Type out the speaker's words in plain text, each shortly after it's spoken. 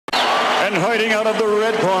And hiding out of the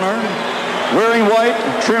red corner, wearing white,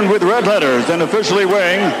 trimmed with red letters, and officially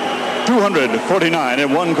weighing 249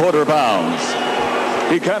 1/4 pounds.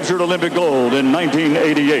 He captured Olympic gold in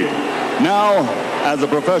 1988. Now, as a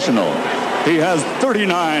professional, he has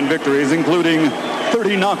 39 victories, including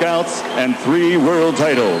 30 knockouts and 3 world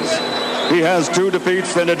titles. He has 2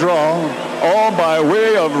 defeats and a draw, all by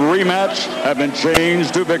way of rematch have been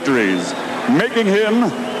changed to victories, making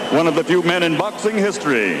him one of the few men in boxing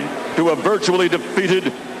history to have virtually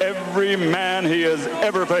defeated every man he has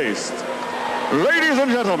ever faced. Ladies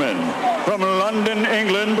and gentlemen, from London,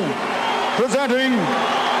 England, presenting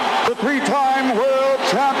the 3-time world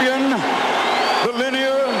champion, the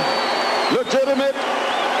linear, legitimate,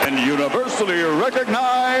 and universally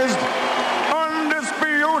recognized,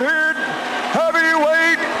 undisputed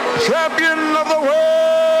heavyweight champion of the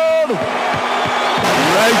world,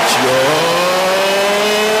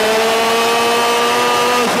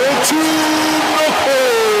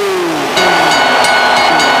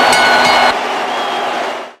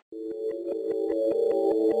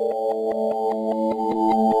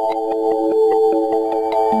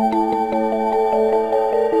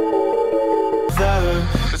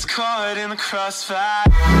 It's caught in the crossfire.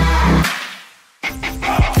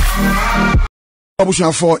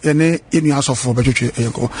 Abushafo ene enu asofo betwetwe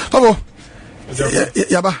eyenko babo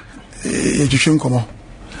yaba etwetwe nkomo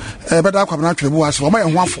beda kwabena atwebu ase o ma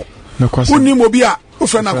ye ho afo unim obi a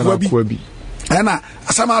ofre na kwa bi na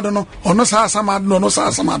asamado no ono sa asamado no ono sa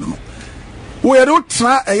asamado no wo ye do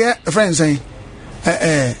tra eye friends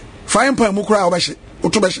fine pan mu kura obehye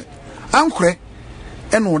otobehye ankure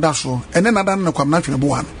eno da so ene nada na kwabena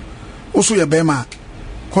atwebu ano oso ye bema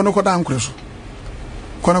kono koda ankure so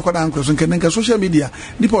kono ankuro nke social media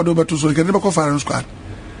nipa do beto so nke ne be firing squad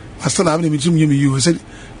still have them meeting you said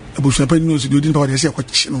abusu pa ni no se di nipa de se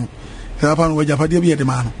akwachi no e pa no wajapa de bi e de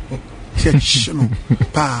ma no se no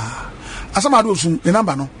pa asama do sum the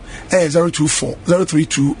number no 024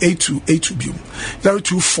 032 8282 bium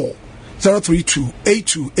 024 032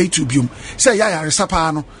 8282 bium say ya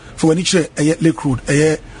resapa no for when kire Lake Road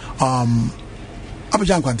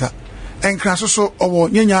Abuja Nkwanta enkra so owo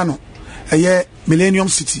nyanya no Millennium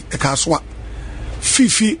City Ekaswa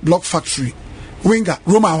Fifi Block Factory Winga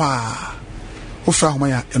Roma wa ofra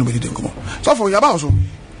homaya enobedi denkomo so for yaba so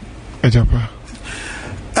ejapa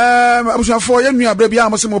abuja for ye nua bra bia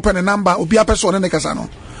mo se mo pen number obi apeso ne kasa no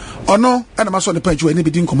ono na maso ne panju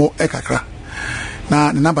enobedi nkomo ekakra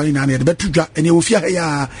na ne number ni na ne de betudwa ene ofia ha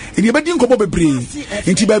ya ene ebedi nkomo bebre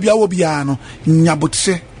enti ba bia wo bia no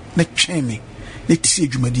nyabotse ne twene ne tisi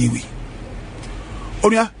adwumadi wi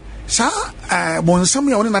onia sa bonsam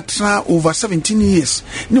ya wona na over 17 years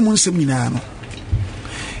ni mo nsem nyina no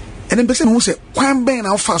ene bese no se kwan ben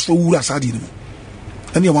na fa so wura sa di no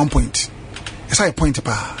ene 1 point esa a point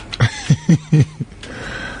pa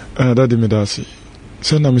that me dasi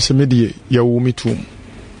so na me se medie ya wo metum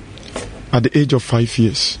at the age of 5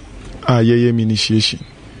 years ye initiation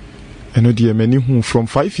eno de mani hu from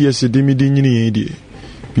 5 years de me di nyini ye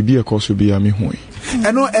bibi e koso bia me hu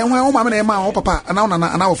eno enwa wo ma me na e ma wo papa ana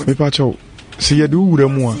ona ana wo fe me pa chawo se ye de wura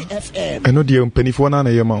mu a eno de mpanifo na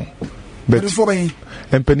ye ma wo but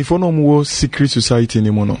mpanifo no mu secret society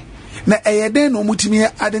ni mu no na eyeden no mutimi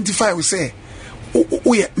identify we say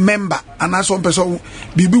o ye member ana so person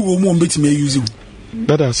bibi wo mu mbetimi use wo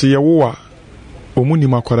dada se ye wo a omuni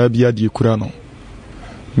makwara bia de kura no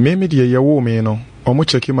me de ye wo me no omo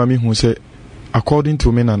cheki ma me hu se according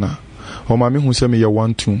to me nana o ma me hu se me ye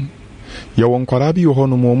one tomb ye won kwara bi ho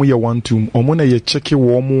no mo ye one tomb omo na ye cheki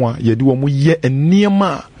wo mo a ye de wo mo ye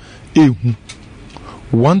eniema ehu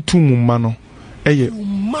one tomb ma no eye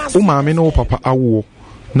o ma me no papa awo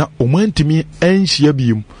na o mantimi enhia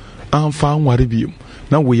biom amfa anware biom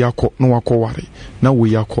na we yakọ no wakọware na we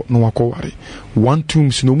yakọ no wakọware one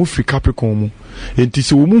tombs no mu free Capricorn mu enti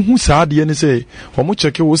se wo mu hu saade ne se wo mu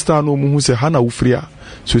cheke wo star no mu hu se hana wo free a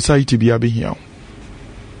society bia behia.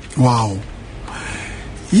 Wow.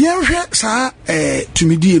 Yehwe sa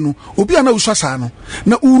tumidie no obi ana uswa sa no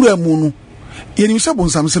na uru amu no yenim se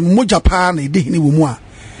bonsam se mo Japan na ede ni wo mu a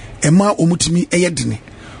ema omutimi eyedene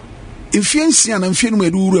mfiensia na mfie no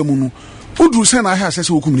mu uru amu no udru se na ha se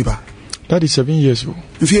wokum nipa. That is 7 years ago.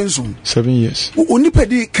 Mfienso 7 years. Onipa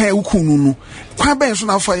de kan wukunu no kwa ben so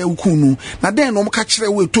na afa ya wukunu na den no mka kire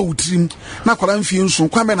we to wutrim na kwala mfienso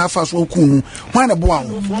kwa ben na afa so wukunu hwan na boa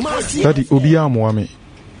wo. That obi amoame.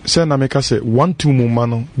 Say na meka say 1-2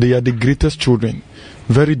 mumano, they are the greatest children,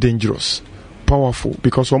 very dangerous, powerful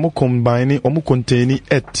because omo containing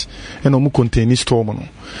earth and omo containing storm no.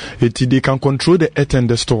 They can control the earth and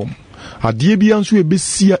the storm. Adie bi anso e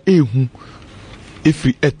besia ehu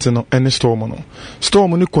every earth no any storm no.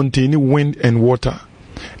 Storm no contain wind and water.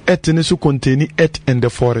 Earth no so contain earth and the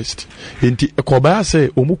forest. Enti ekobaya say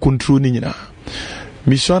omu control ni nyina.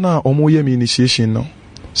 Mishana omu ye mi initiation no.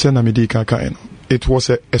 Say na me di kaka no. It was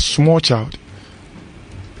a small child.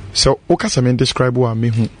 So okasa describe wa me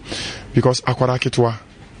hu because akwara ketwa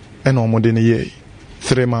e na omode ne ye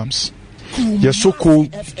 3 months. You're so cool,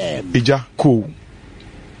 ija cool.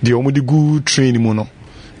 The omudi good train mu no.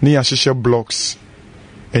 Ni ya share blocks.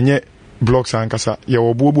 Enye blocks ankasa. Ya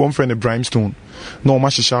obuobu omfrene brimstone. No ma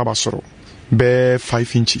shisha abasoro. Be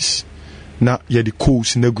 5 inches. Na ya di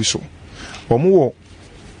coals negu so. Omu wo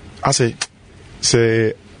ase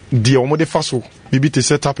se di omode faso. Bibi te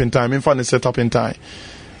set up in time. Infa ne set up in time.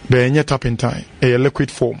 Be enye tap in time. A liquid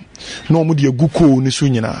form. No omudi ya guko ni su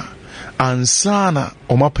nyina. Ansana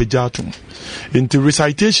oma pejatum. Into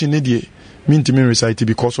recitation ni die. Minti me recite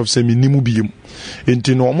because of say me nimu biem.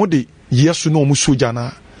 Into no omode yesu no omu soja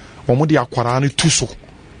na. Omode akwara ni tuso.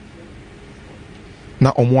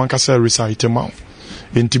 Na omu ankasa recite ma.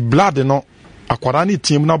 Into blood no akwara ni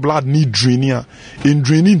team na blood ni drainia. In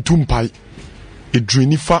draining tumpai. E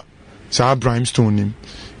draini fa sa brimstone nim.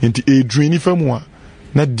 Into e draini fa mua.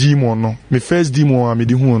 Na demon no. Me first demon a me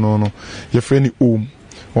di hu no. Ye friend ni om.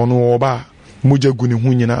 Ono oba moja guni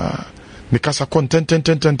hu nyina. Me kasa content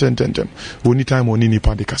oni time oni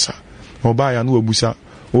nipa de kasa oba ya no abusa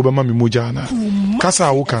obema me moja na kasa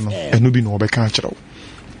awoka no enu bi no obeka akirawo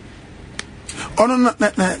ono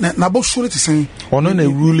na bo sure te sen ono na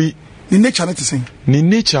really ni nature na te sen ni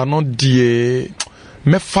nature no de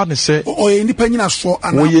me fa ne se oye nipa nyina so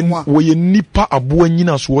ana oye nipa abo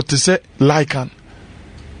nyina so te se lycan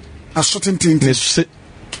a certain thing ne se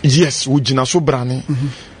yes wo gina so brane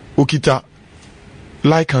okita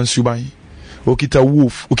lycan subai okita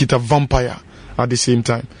wolf okita vampire at the same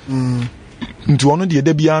time nti ono de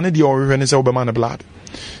da bia ne de ohwehwe ne se obema ne blood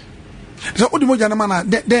so odi moja na mana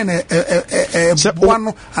den boa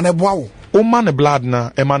no ana boa wo o man ne blood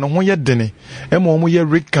na e ma no ho ye dene e ma omo ye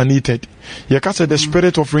reincarnated ye ka say the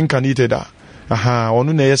spirit of reincarnated aha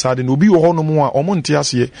onu na yes ade no obi wo ho no mo a omo nte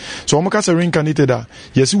ase so omo ka say reincarnated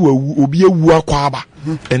yes wu obi awu akwa aba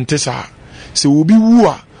ente sa se obi wu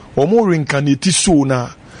a omo reincarnate so na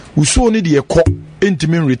uso ni de ekọ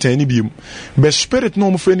entimi return biom be spirit no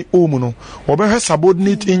omfre ni omu no obe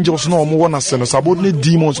subordinate angels no omo wona se no subordinate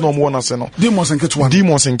demons no omo wona se no demons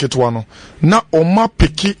nketwa no na oma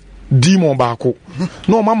peki demon baako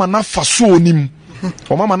na oma ma na fa so onim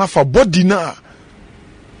oma ma na fa body na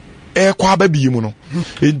kwa ba biom no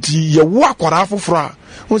enti ye wo akwara afoforo a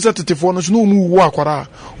onse tetefo no so no mu wo akwara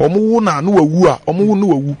omo wo na no wawu a omo wo no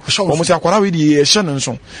wawu omo se akwara we de ye hye ne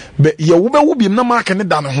nso be ye wo be wo biem na ma ka ne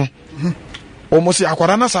da ne ho omo se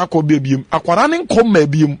akwara na sa akọ biem akwara ne nkom ma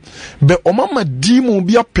biem be omo ma demon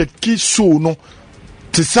bia peki so no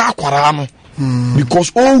te sa akwara no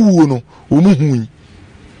because owu no omu hu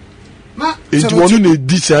na enti wonu na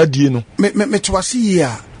di sa die no me twasi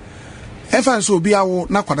ya efa so obi awo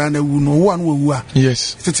na kwada na wu no wo anu wawu a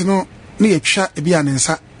yes tete no na yetwa ebi a ne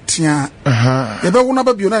nsa tia ye be wo na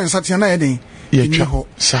ba bio na nsa tia na ye den yetwa ho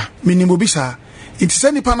sa minimo bi sa it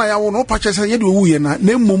se nipa na ya wo no pa chese ye de owu ye na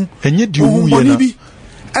emmom enye de owu ye na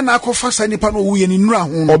ana akofa sa nipa no owu ye ni nura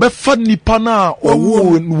ho obefa nipa na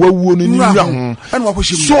wawu no ni nura ho ana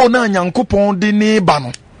wakoshi so na nyankopon de ne ba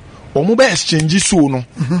no omo be exchange so no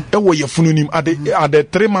e wo ye funu nim at the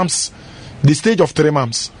 3 months the stage of 3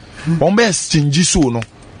 months omo be exchange so no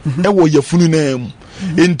e wo ye funu na mu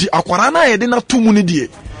enti akwara na ye de na tomu ne de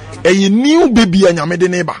eye new baby anyame de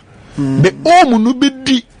ne ba be omu no be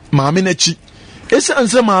di maame na chi ese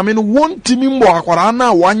anse maame no wonti mi mbo akwara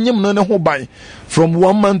na wanyem no ne ho ban from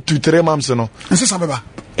 1 month to 3 months no ense sabeba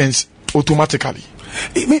ens automatically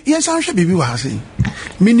yen san hwe bibi wa ha sei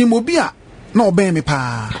minimo bi a na oben me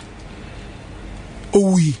pa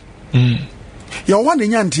owi ya wa ne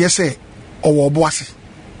nyante se owo boase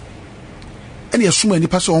ene yasuma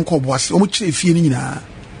nipa se onko boase omo kire fie ni nyina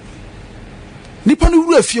nipa no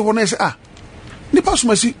wura fie ho na se nipa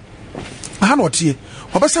suma si aha na otie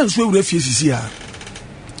obasa nso wura fie sisi a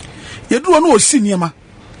yeduro na osi niema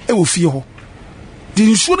e wo fie ho di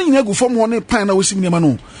nso no nyina gu fom ho ne pan na osi niema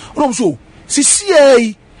no ono so sisi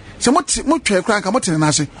ei se mo twa kra ka mo tene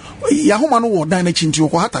na se ya homa no wo dan na chinti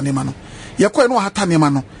ko hata niema no ye koe no hata niema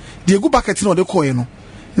no de gu bucket no de koe no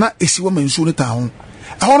na esi wo manso ne ta ho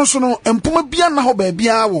ahono so no empoma bia na ho ba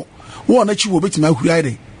bia wo na chi wo betima ahuri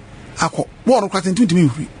aide akọ wo no kwate ntimi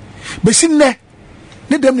huri besin ne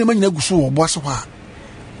dem ne manyina guso wo boase ho a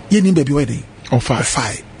ye ni ba bi wede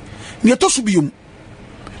ofai ne to so biom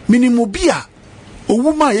minimo bia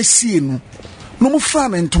owu ma ye sie no no mu fra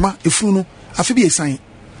na ntoma efunu no afi bi esan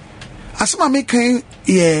asema mekan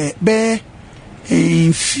ye be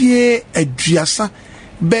fie aduasa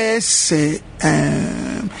be se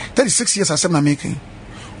 36 years asema mekan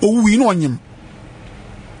owu no onyem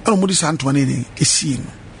ano mudi santo na esi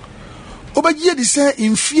no obagie di se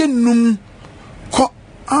mfie num ko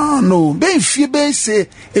no be mfie be se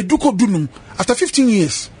eduko dunum after 15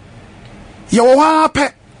 years ye wo wa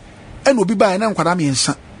pe eno obi ba na nkwada me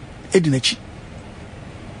nsa edi nachi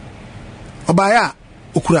obaya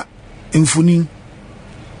okura mfuni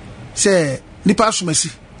se nipa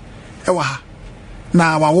asomasi ewa ha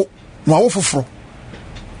na wawo foforo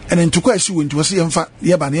ene ntuko asi wonti wose yemfa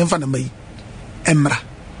yeba na yemfa na mai emra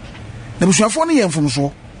na busuafo ne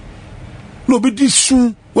yemfomso na obi di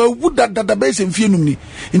su wa wuda dada be se mfie num ni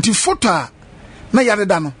nti foto na yare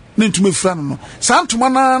da no na ntuma efura no sa ntuma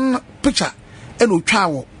na picture ene otwa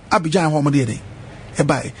wo abijan ho mo de e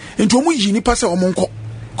bai nti omu yi nipa se omonko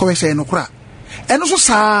ko we se no kura eno so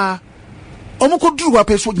saa omko duru wa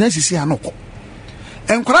peso gina sisi anoko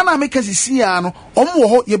enkwara na meka sisi ano omo wo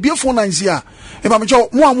ho ye biefo na nsi a e ba mecho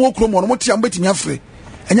mo am okro mo no mo tia mbetimi afre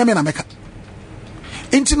enya me na meka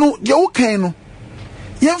enti no de wo kan no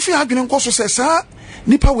yemfi adwene nkoso se saa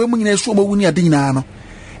nipa we mu nyina esu omo wuni ade nyina no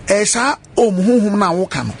saa omuhunhum na wo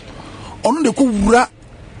ka no ono de ko wura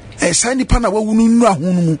saa nipa na wawunu nu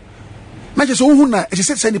ahunu mu na je so wo hu na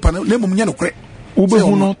se nipa na mum nya no kure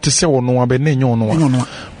ubehu no te se wono abe na enyo no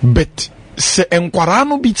bet se enkwara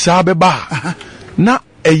no bi tsa beba na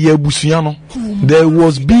eye abusua no there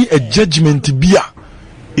was be a judgment bia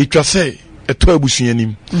etwa say eto abusua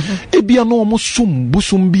nim ebia no omo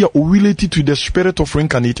busum bia o related to the spirit of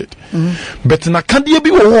reincarnated bet na kadie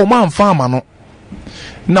bi wo ma amfa ama no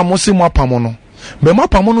na mo se mo apamo no be mo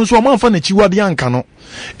apamo no so o ma amfa na chiwade anka no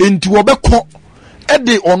enti wo bekọ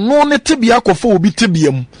ede ono ne tebia akofo obi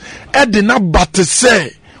tebia mu ede na bate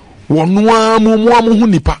se wono amu hu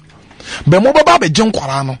nipa be mo baba be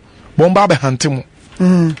nkwara no bo mba be hante mo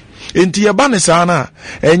enti ye ba ne saa na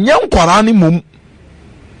enya nkwara ne mum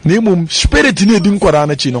na mum spirit ne edi nkwara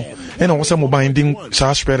na chi no ena wo se mo binding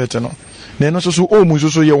sa spirit no na eno so omu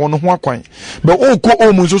so ye wono ho akwan be okọ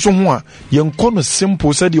omu so ho a ye nkọ no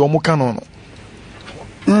simple se de omo ka no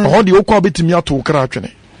ho de okọ betimi ato kra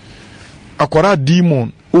atwene akwara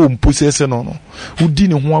demon o mpose no udi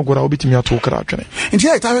ne ho agora obetimi ato kra atwene nti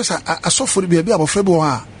ya itawesa asofo bi bia abofra bi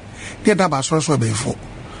wa de da ba so befo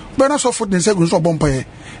be na sofo de nse gun so bompaye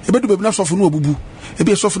ebedu be na sofo no obubu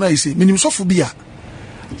ebi sofo na yise minim sofo bia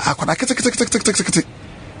akwara kete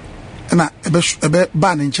na ebe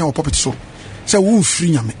ba ne nche o poppet so se wo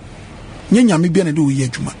firi nyame nyame bia na de wo yi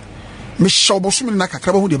adwuma me hye oboso me na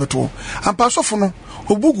kakra ba hu de beto ampa sofo no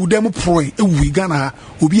obugu dem proi ewu Ghana ha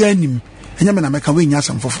obi anim enya me na meka we nya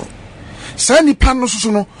asem foforo sa nipa no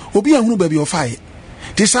susu no obi ahunu ba bi ofae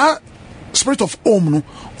ti sa spirit of home no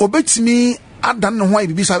obetimi adan no ho ai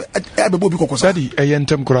bibi sa abebo bi kokosa sadi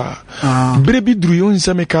eyentem kura brebi duru yo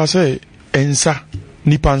nseme ka se ensa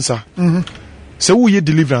nipa nsa se wo ye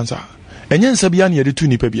deliverance enya nsa bia na ye de tu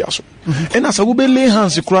nipa bia so ena sa wo be lay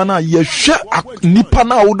hands kura na ye hwe nipa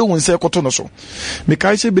na wo de won se koto no so me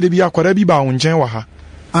kai se brebi akwara bi ba wo nchen wa ha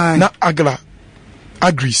na agla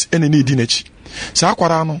agris ene ne di nachi sa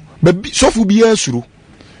akwara no be sofu bia asuru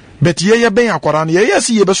bet ye ben akwara no ye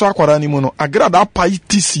si ye be so akwara ni mu no agra da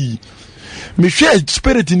paitisi me hwe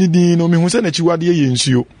spirit ni din no me hu se na chi wade ye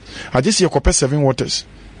nsuo agese ye kope 7 waters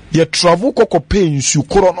ye travel kokope nsuo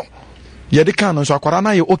koro no ye de kan no so akwara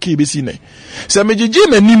na ye okay be si ne se me gigi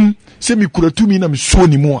manim se me kuratu mi na me so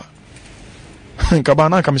ni mu a nka ba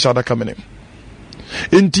na ka me shada kamenem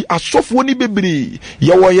enti asofo ni bebre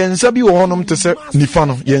ye wo yensa bi wo honom te se nifa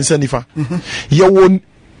no yensa nifa ye wo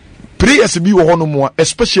prayers bi wo honom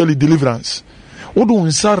especially deliverance wo do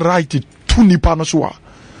nsa right to nipa no so a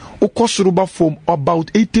ukosruba from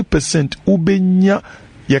about 80% ubenya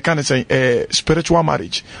ye can say spiritual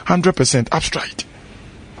marriage 100% abstract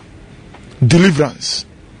deliverance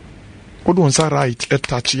wo do nsa right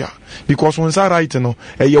touch ya because when nsa right no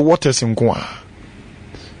ye waters nko a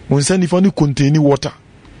when send if only contain water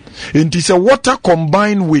and it's a water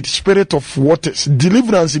combined with spirit of waters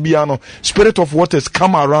deliverance biano spirit of waters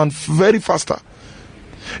come around very faster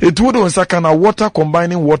it would on sakana water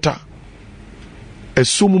combining water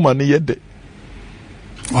esumu mane yede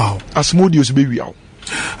wow asmodius be wiaw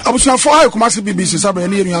abusa for ay kuma se bbc sabre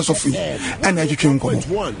ne yenu asofu and atwetwe nkomo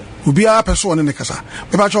obi a person ne kasa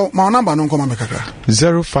me ba cho ma number no nkoma me kakra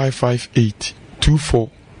 0558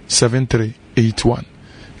 247381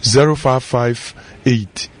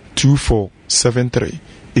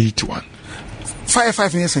 0558247381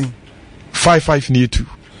 55 near saying 55 near 2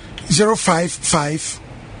 055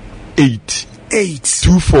 8 8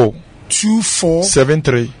 24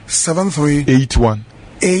 2473 81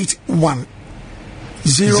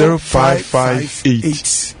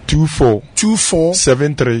 0558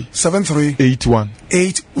 2473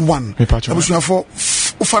 81 abusuafo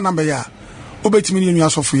ufa number ya obetimi ni nua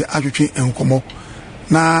asofo ya adwetwe enkomo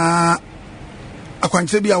na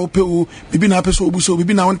akwanche bia wo pe o bibi na apeso obuso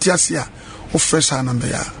bibi na wonte ase a wo fresh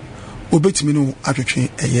number ya obetimi ni adwetwe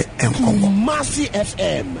eye enkomo Masi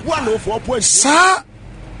FM 104.0 sa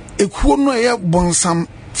ekuo no eye bonsam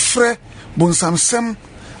frɛ bonsam sem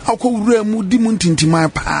akowura mu di mu ntintima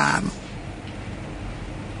pa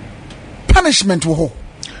punishment wo ho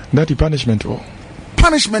that punishment wo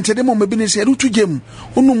punishment de mo mabini se rutu gem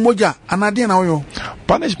unu moja anade na wo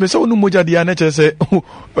punishment se unu moja dia na chese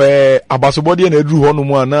abasobode na eduru ho no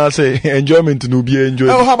mu ana se enjoyment no bi enjoy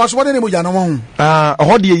abasobode na moja no ho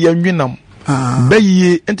ho de ye nwinam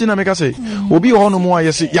bayiye enti na meka se obi ho no mu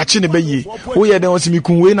ayese ya chi ne bayiye wo ye den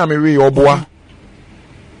osimikun we na mewe oboa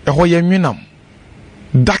ho ye nwinam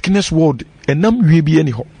darkness world enam wie bi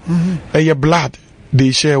ani ho your blood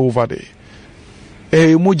they share over there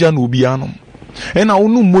moja no obi anom ena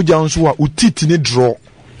wonu moja nso a utiti ne draw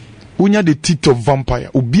unya the teeth of vampire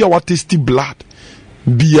obi a what tasty blood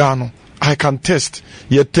biano I can test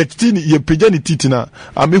ye texting ye peja ni teeth na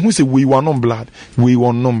amehu se we were non blood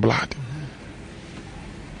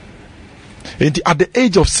and at the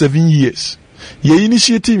age of 7 years ye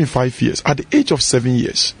initiated me 5 years at the age of 7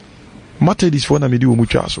 years matter this for na me di omu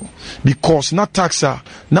twa so because na taxa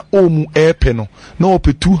na omu airpeno na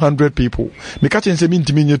ope 200 people me catch and say me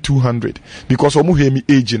ntimi nye 200 because omu hear me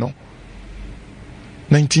age no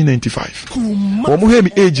 1995 omu hear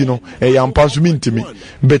me age no yampa so me ntimi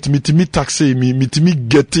but me timi taxi me timi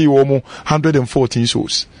get omu 114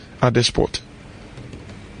 souls at the spot.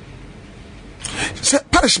 So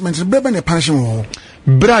punishment brebe ne punishment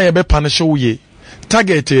bra ye be punish wo ye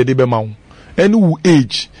target ye de be ma wo any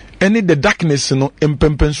age any the darkness no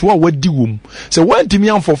empempenso a wadi wom so when timi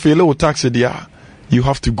am for fail o tax there you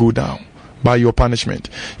have to go down by your punishment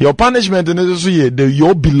is so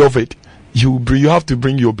your beloved you have to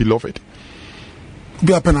bring your beloved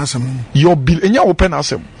be open asem your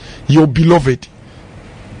your beloved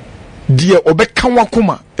dear obeka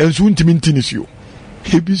wakoma enso ntimi ntinisio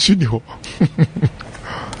ebi suni ho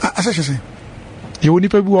asese you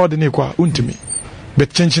nipa bi wa de ne kwa untimi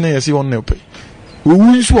bet chenchina yesi on ne pay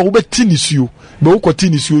owu nso a wobeti nisuo be wokoti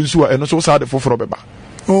nisuo nso a eno so sa de foforo beba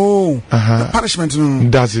the punishment no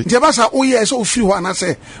does it the basa o ye so free ho na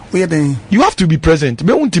say o ye den you have to be present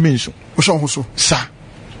be untimi nso o so ho so sir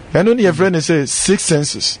and only your friend say 6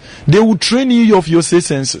 senses they will train you of your 6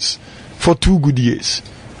 senses for 2 good years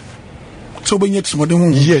so when you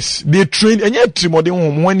trimodin yes they train and you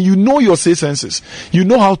trimodin when you know your 6 senses you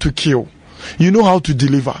know how to kill you know how to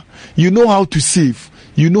deliver you know how to save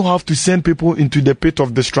you know how to send people into the pit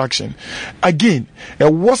of destruction. Again, how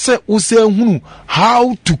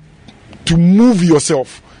to move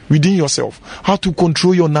yourself within yourself, how to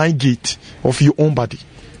control your 9 gate of your own body.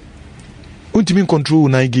 Untimi control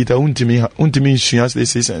 9 gate, untimi insurance the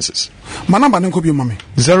 6 senses. Manamba nko bi mami.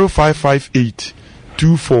 0558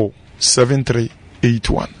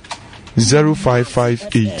 247381.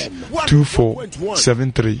 0558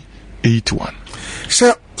 247381.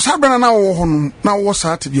 Sir, sabana na wo hono na wo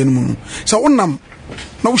saate bia no mu sɛ wonam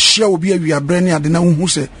na wo hia obi awia brɛ ade na wo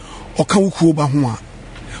se ɔka wo kuo ba ho a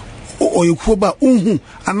ɔyɛ kuo ba unhu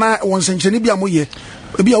ana won senkyene bia moyɛ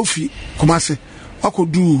bia wo fi komase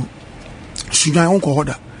akodu sunyan won kɔ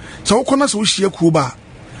hoda sɛ wo kɔna sɛ wo hia kuo ba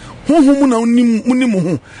honhom mu na munim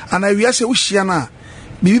ho ana awia sɛ wo hia na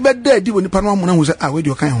bibi bɛda adi woni pa no amuna hu sɛ we di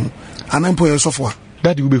ɔkan ho ana mpo yɛ sɔfo a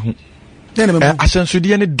dadi wo be hu den be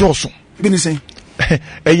asensode ne dɔso bi ni sɛ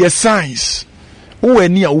eye science wo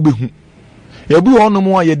ani a wo be hu ebi wo no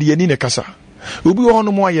mo aye de yani ne kasa obi wo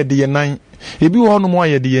no mo aye de nan ebi wo no mo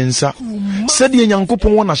aye de nsa sɛ de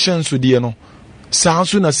nyankopɔn wona hyenso de no saa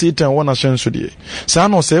so na Satan wona hyenso de saa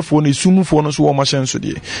na osefo no esumfo no so wo ma hyenso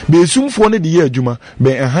de be esumfo no de ye adwuma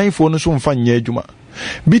be enhanfo no so mfa nya adwuma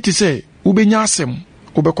bi ti sɛ wo be nya asɛm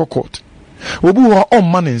wo be court obi wo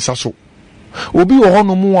on ma ne nsa so obi wo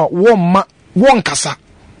no mo a wo ma won kasa.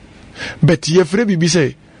 But ye free bibi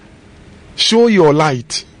say show your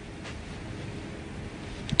light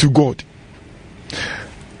to God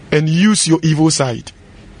and use your evil side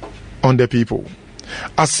on the people.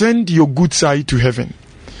 Ascend your good side to heaven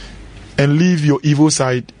and leave your evil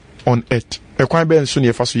side on earth. E kwan be nso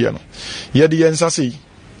ne fa so ye no. Ye de yensa sei.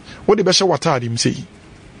 Wo de be hye watade m sei.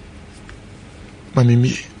 Mami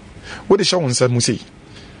mi. Wo de hye wonsa mu sei.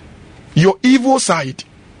 Your evil side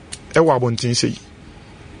e wa bontin sei.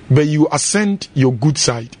 But you ascend your good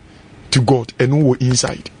side to God and who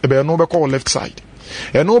inside. Ebe no be call left side.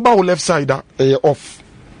 And no ba left side off.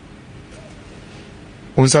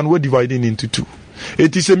 Unsan we dividing into two.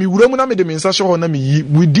 It is a mi wura mu na me de mensa show na me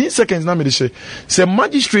within seconds na me de say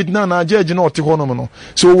magistrate na judge na ote hono no.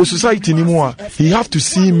 So we society ni mu a he have to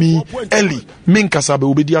see me early. Me nkasa be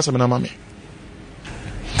obedi asem na mame.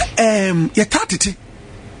 Ye tatete.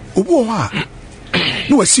 Obo ho a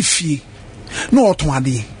no wasifie. No oton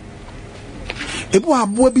ade. Ebu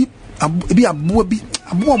aboa bi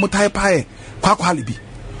aboa mo tai pae kwakwale bi.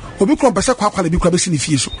 Obi kro pese kwakwale bi kra be si ne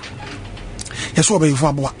fie so. Yeso obeyfo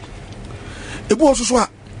aboa. Ebu also so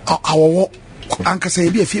awowo ankasa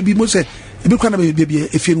ebi afie bi mo se ebi kwa na be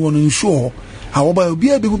afie no nsu ho awoba obi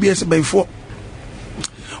hu bi ese bayfo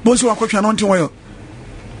bo so akotwa no ntin wo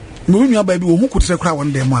mo nua ba bi wo hu kutse kra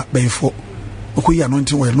won dem a bayfo okoyi no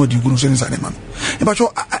ntin wo no di gunu so nsa dem no e ba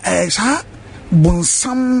cho sa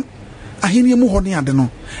bonsam ahini mu ho ne ade no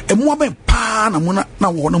emu aba pa na mo na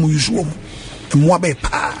wo na mo yusu wo emu aba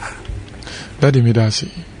pa dadi mi dasi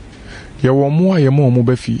yawo mo aye mo mo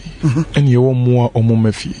ba fi ene yawo mo o mo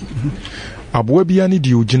ma fi aboa bia ne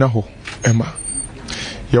di ogina ho ema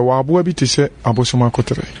yawo aboa bi te se abosoma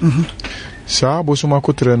kotere sa abosoma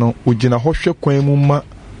kotere no ogina ho hwe kwan mu ma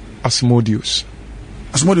Asmodeus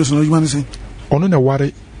no you want to say ono na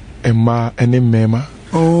ware ema ene mema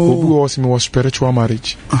obi wo se mi wo spiritual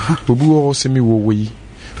marriage obi wo se mi wo wi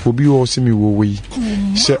obi wo se mi wo wi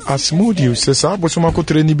se Asmodeus se sa abosoma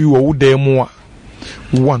kotere ni bi wo wo demo a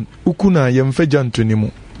one ukuna yemfeja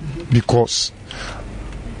ntonimu because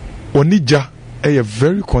onija a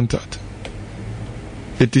very contact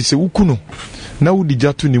it is a ukuno na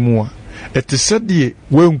udija tunimu a it is said ye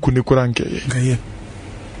we nkune koranke ye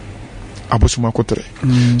abosuma kotere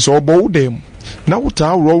so obo dem na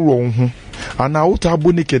uta ro ho ana uta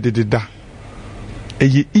bonike dededa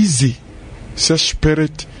eye easy say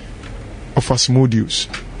spirit of Asmodeus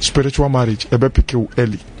spiritual marriage ebe pick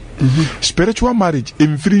early. Spiritual marriage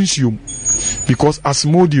infrinsium because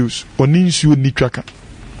Asmodeus oninsuo nitwaka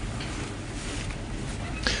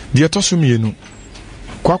de etosumienu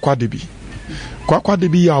kwakwa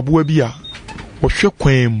debi ya aboa bi a ohwe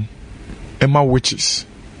kwam ema witches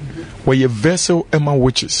where vessel ema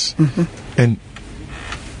witches and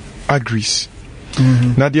agrees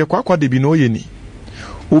na de kwakwa debi no ye ni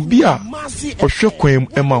obi a ohwe kwam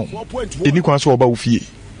ema eni kwan so oba ofie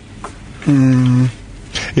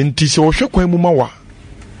enti se ohwe kwan mu mawa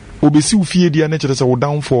obesi ufie dia na kire se wo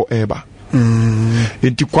down for eba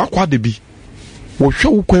enti kwakwa de bi wo hwe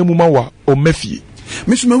wo kwan mu mawa o mafie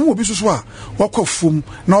mesumemu obi so a wakofum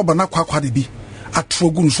na oba na kwakwa de bi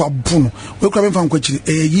atrogu nso abuno we kra be fa nkwachire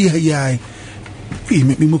yi hayai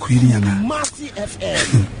me mokuri ni yana Master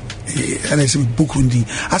FM ana se bukundi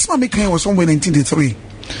asma me kan was somewhere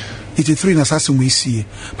 1983 na sase we see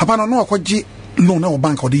papa no akwaje loan na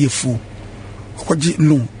bank ode yefu kwaji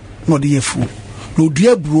loan no de yefu no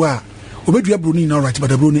dua bru a obedua bru ni na right but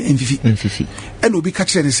bru ni enfifi and obi ka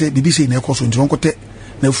kire ne se bibi se na ekoso nti wonkote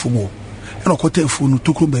na afumo and okote afu no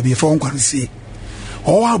tokro ba bi fa wonkwanse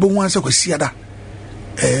o wa bo wan se kwasiada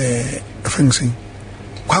friends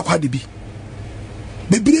kwa de bi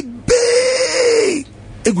bebre be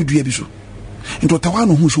egudua bi so nti otawa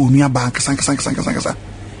no hu so onua bank sanka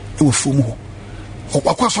e wo fumo ho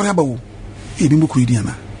akwa sori aba wo ebi mo kuri dia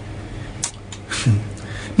na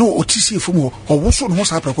no otisi efumo owoso no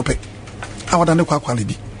sa prakope awada ne kwakwale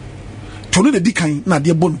bi to no de kan na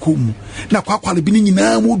de bon ko mu na kwakwale bi ni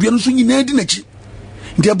nyina mu dua no so nyina di nachi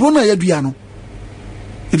de bro na ya dua no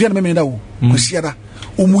edua na me da wo kwasiada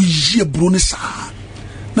o mu yie bro ne sa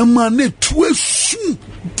na ma na tu asu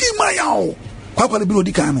di ma yawo kwakwale bi no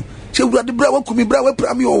di kan no se wura de bra wa kumi bra wa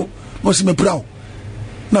pra mi o no se me bra o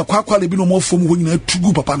na kwakwale bi no mo fom ho nyina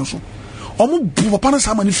tugu papa no so omo bu papa no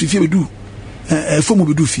sa ma ne fifie bedu fomu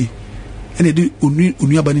bedu fie ene de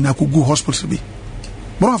onu abani na ko go hospital bi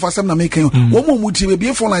bro afa sem na make wo mo muti be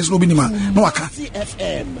be phone lines no bi ni ma na waka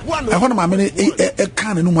I want ma me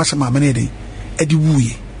kan no mu asema me ne de edi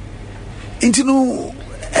wuye enti no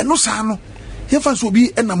eno sa no ye fa so bi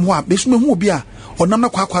enam ho a be so me hu obi a onam na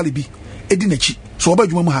kwakwale bi edi na chi so oba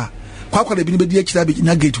dwuma mu ha kwakwale bi ne be di akira be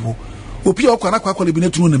na gate wo opi a okwa na kwakwale bi na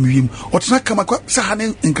tunu na miwim otena kama sa ha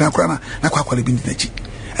ne nkrakra na kwakwale bi na chi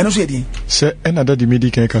eno so yedin se another the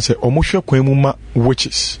medical can say omohwe kwan mu ma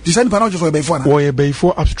witches design pa na ojo so be before na or be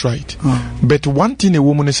before abstract but one thing a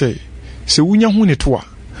woman say se wunya hu ne to a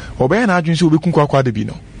obey na adwun se obekun kwakwa de bi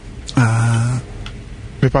no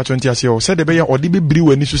me pa 20 ase o se de be ya odi be biri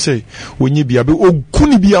wani so say onye bia be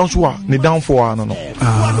oguni bia nso a ne down for no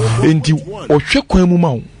enti ohwe kwan mu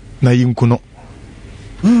ma na yinku no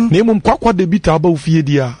na emum kwakwa de bi ta ba ofie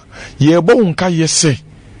dia ye bo nka yese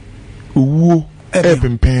uwo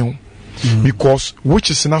epempen because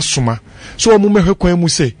witches na soma so omo mehwe kwan mu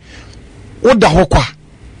say oda hokwa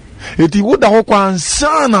eti oda hokwa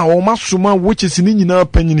ansana o masoma witches ni nyina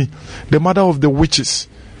panyini the mother of the witches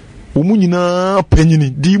omu nyina panyini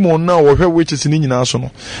demon na wo hwe witches ni nyina so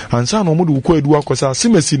no ansana omo de ukwa edu akosa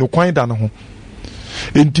simasi no kwan da ne ho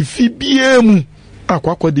enti fibie mu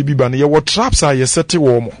akwa de biba ne ye wo traps a ye sete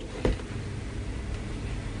wo mo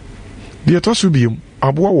de to so biem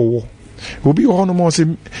aboa wo obi ho no mo se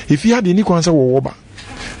if you had any kwansa wo ba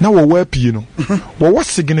na wo apie no wo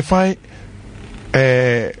signify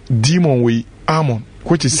demon we Ammon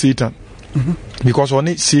which is Satan because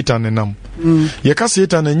only Satan enam ye ka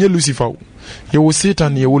Satan enye Lucifer ye wo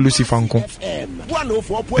Satan ye wo Lucifer nko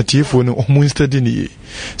atiefo no omo instead ni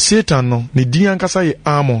Satan no ne din ankasa ye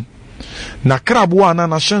Ammon na krabo ana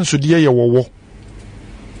na hyenso de ye wo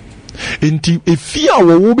enti efia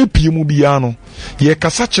wo be pie mu bia no ye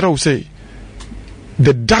kasa kire wo say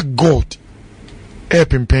the dark god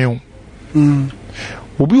epempen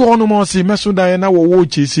obi hono mo se meso da na wo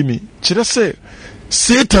chesi mi kire se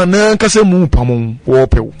Satan na kasa mu pamon wo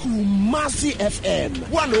pew Masi FM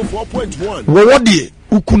 104.1 wo de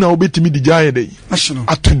ukuna obetimi di jaye dey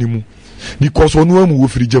atunimu because onu amu wo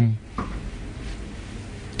firijam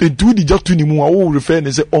entu di jatunimu a wo refer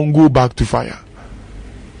ne say on go back to fire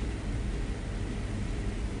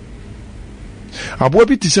abo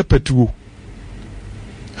bi ti se petuo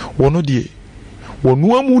wono de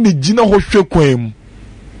wonu amu ne gina ho hwe kwam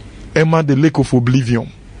ema the lake of oblivion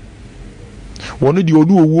wono de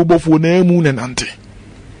onu owu bofo na amu ne nante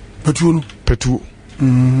petuo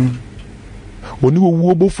wonu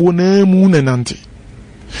owu bofo na amu ne nante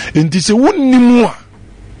enti se wonnimu a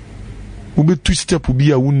ubetu step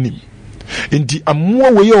bi a wonnim enti amoa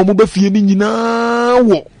we ye omo ba fie ni nyina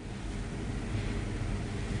wo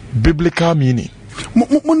biblical meaning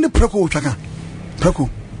mo ne preko twaka preko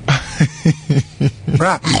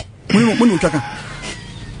bra mo twaka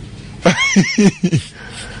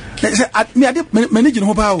se me ade manage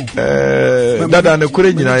no ba o dada na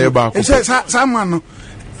kure nyina ye ba ko se sa man no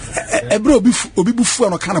ebra obi bufu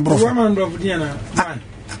no kana bro man do dia na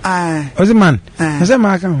ozi man se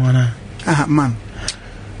ma ka wana man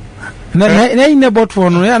na ine bot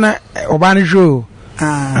for no ya na oba ni show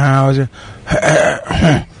ozi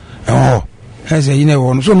ese ine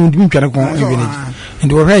won so no ndimi tware kon ebene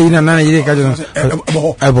ndi wo hwa ina na yire ka jo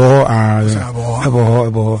ebo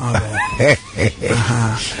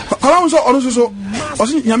kala so ono so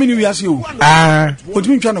osi nyame ni wiase o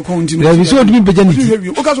odimi tware kon ndi no so odimi beja ni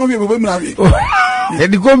o ka so hwe bebo mi na e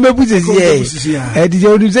di ko mbe buzesi e di je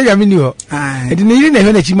odimi se nyame ni ho e di ne yire na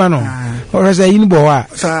hwe na chima no o rasa yin bo wa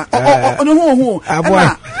sa ono ho abo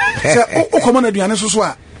se o koma na aduane so so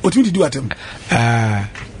a otimi di watem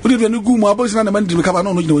odi do no gumu abosi na man di me kaba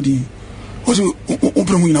no no gina odi o se o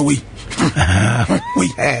promu ina we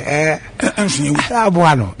ansu ni abo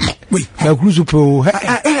ano we na Gruesome pro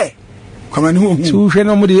kama ni ho so hwe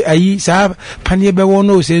no mo de ayi sa panie be wo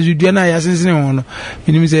no se zudua na ya sensene ho no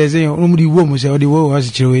binim se se no mo di wo mo se odi wo ho se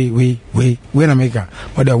kire we na meka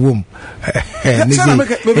o da wo mo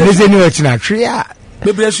ne se ni wa tina twe a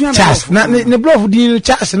bebre suan na ne blof di no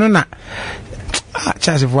chas no na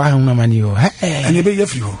chas fo ahun na mani o anye be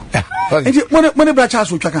yefri ho enti mo bra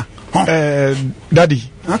chas o twaka daddy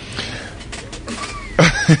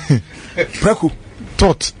preko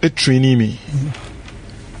taught a training me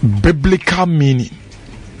biblical meaning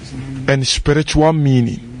and spiritual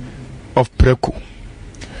meaning of preko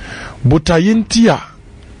botayintia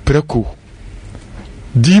preko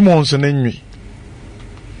demons nenwi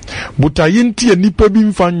botayintia nipa bi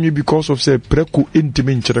mfanwe because of say preko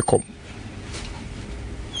intime ncherekom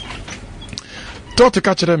taught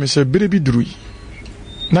ka kire me say berebi drui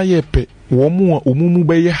na yepe wo mu a omumu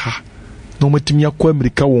be ye ha na omatimi akọ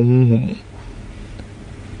America wo honhom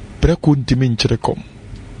preko intime ncherekom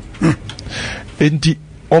enti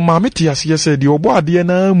o maameti ase se de obo ade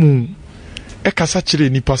na mu e kasa kire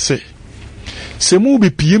nipa se mu be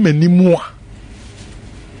pie manimu a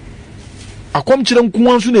akom kire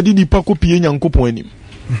nko anso na didi pa ko pie nyankopon anim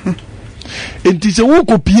enti se wo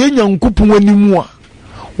ko pie nyankopon anim a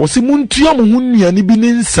wo se muntua mo hunnuane bi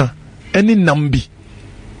ne nsa ene nambi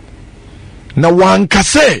na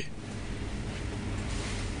wankase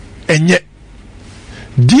enye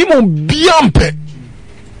demon biampe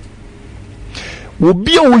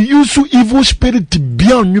obi a use evil spirit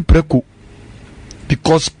beyond you preko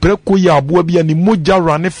because preko ya aboa bia ni moja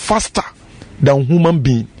run faster than human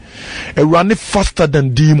being and run faster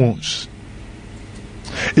than demons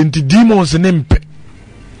into demons nempe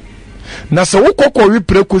na se wo kokori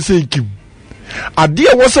preko se ikim ade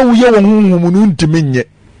a wo se wo ye wo honhom no ntime nye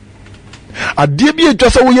Adeɛ bi etwa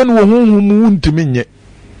sɛ woyɛ no wo honhom mu ntimi nyɛ.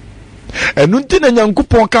 Ɛno nti na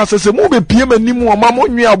Nyankopɔn ka sɛ mo be pie manim o ma mo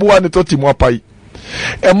nwe aboa ne toti mo apai.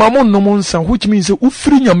 Ema mo nom nsa, which means say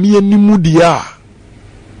ufiri nyame animu dia.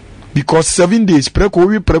 Because 7 days preko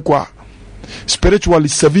wi preko spiritually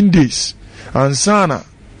 7 days ansana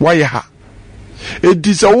waye ha. It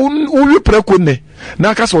is a wi preko ne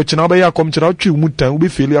na ka so china ba ya komchira otwi mutan obi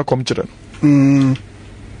feli ya komchira. Enye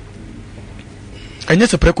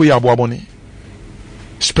se preko ya aboa boni.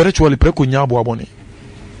 Spiritually preko nya aboa boni.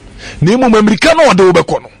 Na emu America no de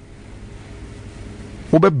obekọ no.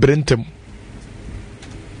 Obe brentem.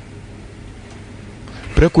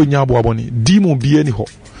 Preko nya aboa boni. Demon bie ni ho.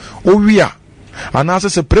 Owia anase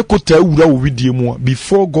se preko ta wura wo widie mu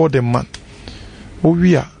before God and man.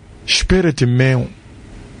 Owia spirit men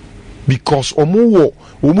because omo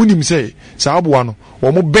nim say sa aboa no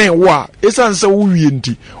omo ben wo a esan se wo wie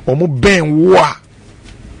nti omo ben wo a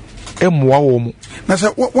emwa wo mu na se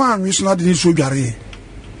wa anwi so na de so dware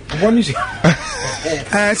boni se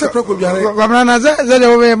se preko dware gwamna na ze de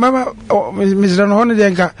wo mama misra no hono de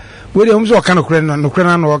nka we de hom so ka no kure no no ka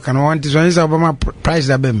no wanti so nsa obama price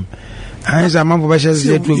da bem ansa mambo ba she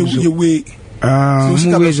ze tu we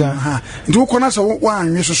nti wokɔ na sɛ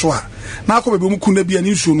woanwe so a na akɔ baabi mu ku na bia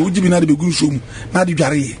ne nsuo no wogyibi na de bɛgu nsuo mu na de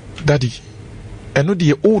dware daddy ɛno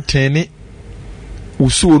deɛ wotɛne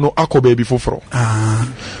usuo no akɔ baabi foforɔ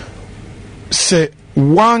sɛ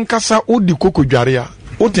wankasa wodi koko dware a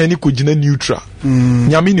wotɛne kɔgyina neutral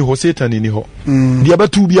nyame ni hɔ satan ni hɔ deɛ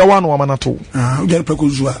bɛto bia wa no wama no to wodware prɛkɔ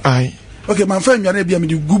nsuo a okay, man fa nwane bia me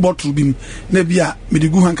di gu bottle bi na bia me di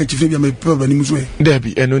gu handkerchief bia me peba ni muso e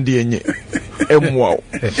debi eno de enye emwa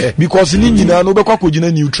because ni nyina no be kwa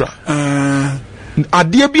kogina neutral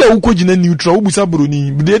ade bia wo kogina neutral wo busa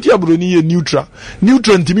broni de ti abroni ye neutral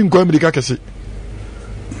ntimi nkwa America kese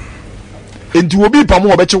enti obi pa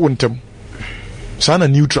mo obeche wontem sana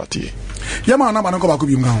neutral tie yama na ba nko ba ko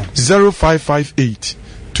bi mu ho 0558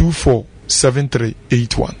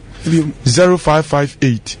 247381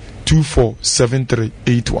 0558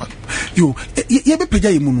 247381 yo ye be peja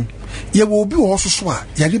yemu no ye wo obi wo so a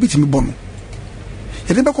ya de betimi bɔ no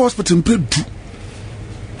ye de be ko hospital mpredu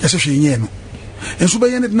ya se hwe nye no enso be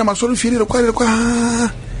ye ne na ma so fiere rekwa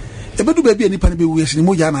e be du ba bia nipa ne be wu yesi ne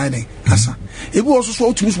moja na ai asa e bi wo so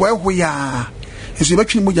otumi so wa ho ya enso be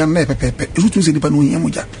twi moja na pepepe enso tumi se nipa no nya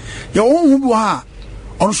moja ya wo hu bi ha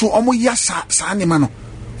ono so omo ya sa ne ma no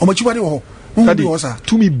omo chiwade wo ho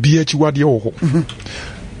tumi bia chiwade wo ho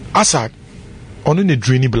asa ono ne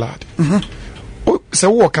drainy blood se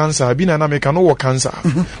wo cancer bi na America no wo cancer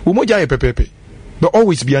wo moja ye pepepe but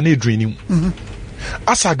always be na draining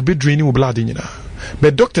asa be draining wo blood nyina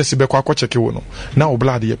but doctors be kwa check wo no na wo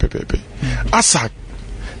blood ye pepepe asa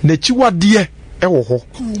na chiwade e wo ho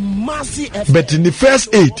but in the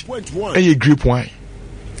first aid e grape wine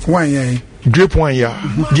grape wine ya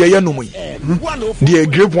dia ya no mu dia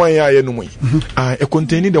grape wine ya no mu it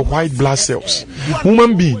containing the white blood cells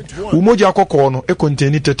human being umoja akọkọ no it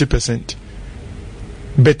containing 30%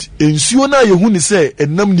 but ensuo na ye hu ni say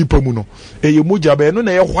enam nipa mu no ye moja ba no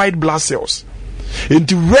na ye white blood cells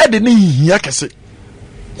enti red ni hia kese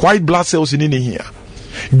white blood cells ni hia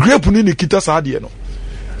grape ni kita sa de no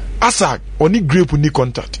asa oni grape ni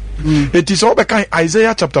contact it is all bekan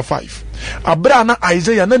Isaiah chapter 5 abra na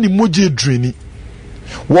Isaiah na ni moje dreni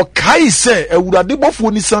wo kai se ewurade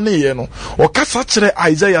bofo ni sane ye no o kasa kire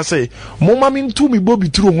Isaiah se mo ma mi ntu mi bobi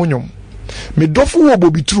turo honyom me dofo wo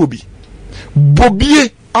bobi turo bi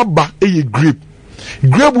bobie aba eye grape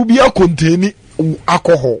bi a contain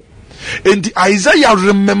alcohol and Isaiah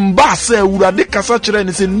remember se ewurade kasa kire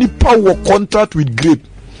ni se nipa wo contact with grape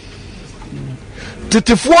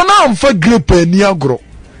tetefo na amfa grape ani agro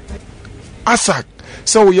asak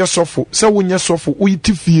se wo yesofo se wo nyesofo wo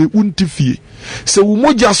yitifie untifie se wo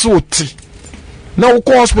moja so ti na wo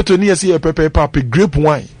ko hospital ni yesi pepe pape grape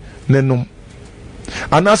wine nenom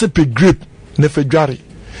anase pe grape ne fedware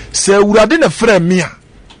se urade na frɛ me a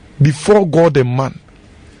before God and man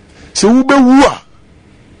se wo be wu a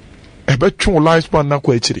e be twen lifespan na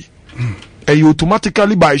kwa akiri e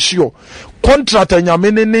automatically by sure contract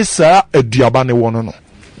anyame ne saa aduaba ne wono no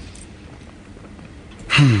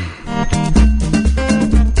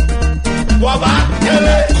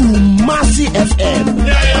Kumasi FM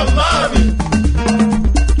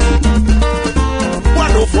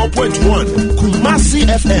 104.1 Kumasi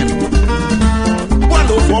FM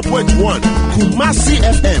 104.1 Kumasi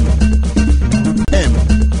FM M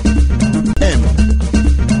M M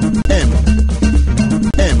M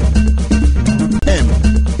M M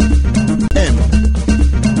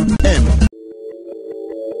M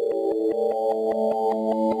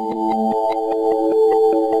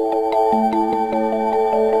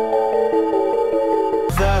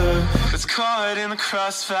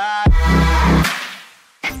crossfire.